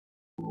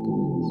Yo,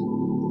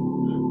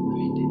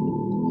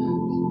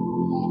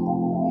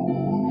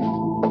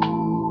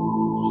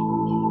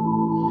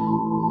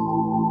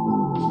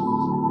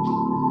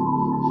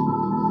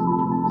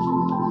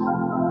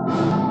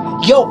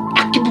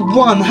 I keep it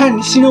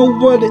 100, you know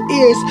what it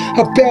is.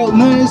 About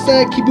nothing, so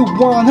I keep it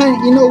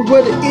 100, you know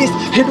what it is.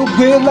 It'll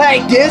be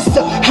like this,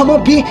 so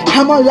I'ma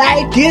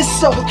like this,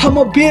 so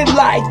I'ma be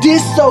like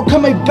this, so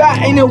coming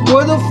back in a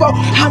waterfall.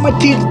 I'ma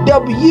take the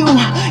W,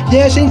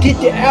 yes, and take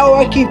the L,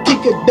 I can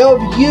take a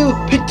W.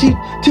 Put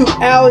two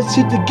L's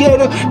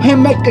together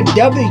and make a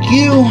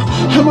W.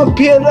 I'ma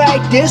be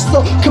like this,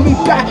 so coming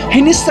back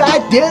and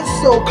inside this,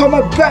 so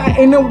coming back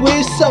in a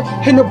whistle,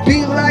 and it'll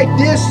be like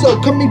this,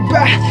 so coming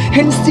back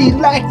and see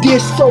like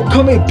this, so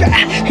coming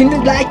back and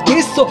it like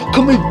this, so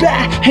coming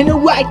back and it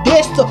like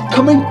this, so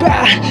coming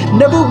back.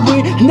 Never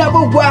win,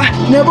 never why,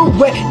 never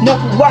win,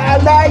 never why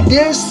like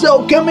this,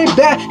 so coming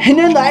back and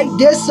it like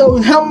this, so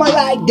I'ma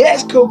like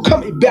this, so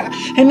coming back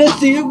and it's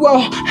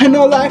zero, and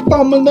I like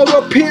I'ma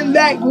repeat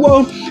like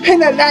whoa,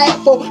 and I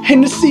like four,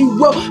 and the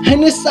zero,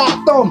 and it's like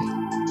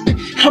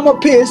I'ma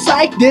appear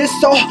like this,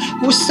 so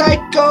we're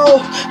psycho,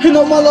 and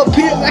I'ma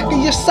appear like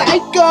a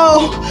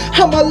psycho.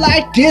 I'ma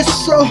like this,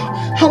 so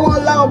I'ma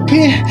allow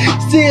peace,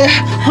 yeah,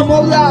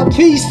 I'ma allow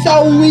peace,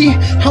 so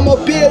I'ma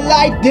be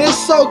like this,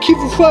 so keep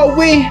it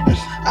flowing.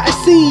 I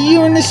see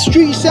you in the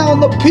streets,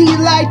 I'ma be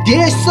like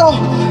this, so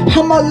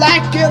I'ma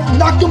like it,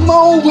 knock them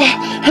over.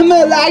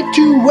 I'ma like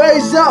to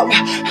raise up,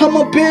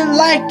 I'ma be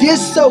like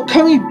this, so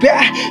coming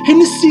back in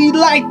the sea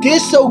like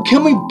this, so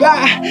coming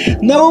back.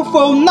 Never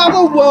fall,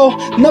 never roll,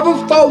 never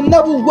fall,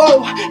 never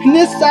roll. And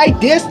it's like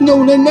this,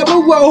 no, they never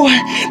roll,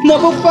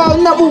 never fall,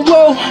 never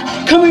roll.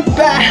 Coming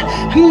back,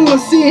 I'ma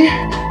see,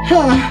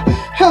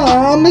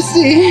 I'ma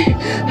see,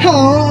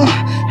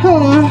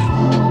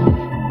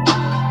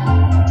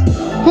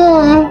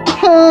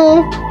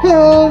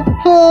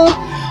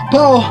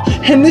 Bro,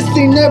 and this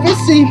thing never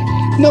seen,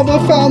 never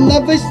found,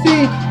 never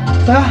seen.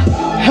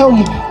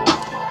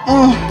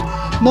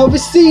 Never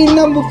seen,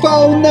 never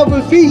found,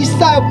 never feel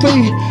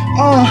sorry.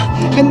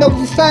 And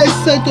never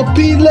fast, so to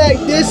be like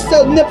this,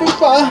 so never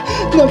found,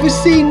 never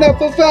seen,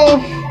 never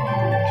found.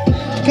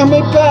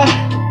 Coming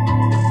back.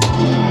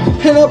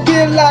 And I'll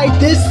be like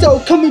this,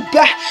 so coming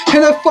back.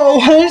 And I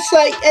 400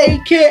 like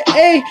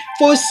AKA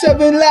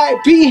 47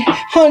 like B.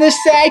 100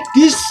 like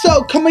this,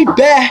 so coming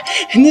back.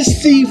 And this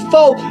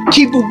C4,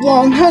 keep it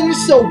 100,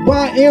 so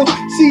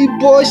YMC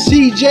boy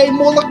CJ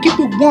Mula, keep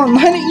it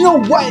 100. You know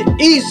what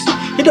it is?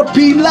 It'll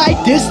be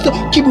like this, so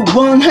keep it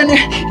 100.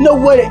 You know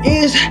what it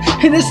is?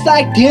 And it's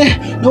like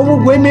that. No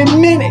wait a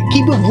minute,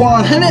 keep it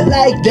 100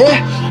 like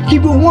that.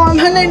 Keep it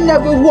 100,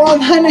 never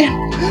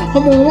 100.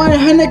 I'm a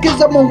 100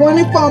 cause I'm a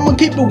 100, I'ma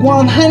keep it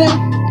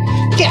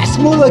 100. Gas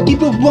Mula,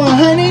 keep it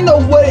 100, you know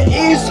what it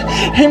is.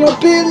 And I'll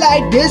be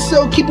like this,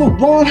 so keep it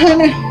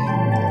 100.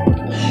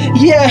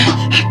 Yeah,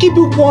 I keep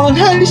it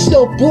 100,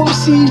 so boy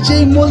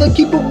CJ Mula,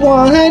 keep it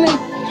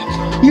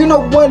 100. You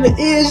know what it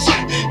is.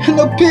 And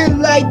I'll be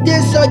like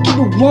this, so I keep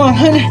it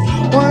 100.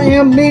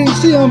 YMC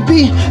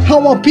CMB,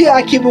 how I be,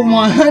 I keep it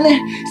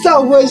 100.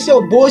 Southwest,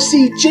 so boy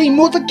CJ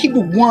Mula, keep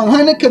it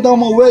 100 cause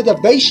I'm a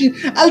reservation.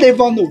 I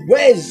live on the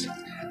res.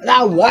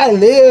 That's where I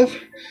live.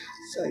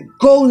 So I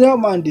go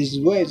down on this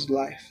wedge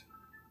life.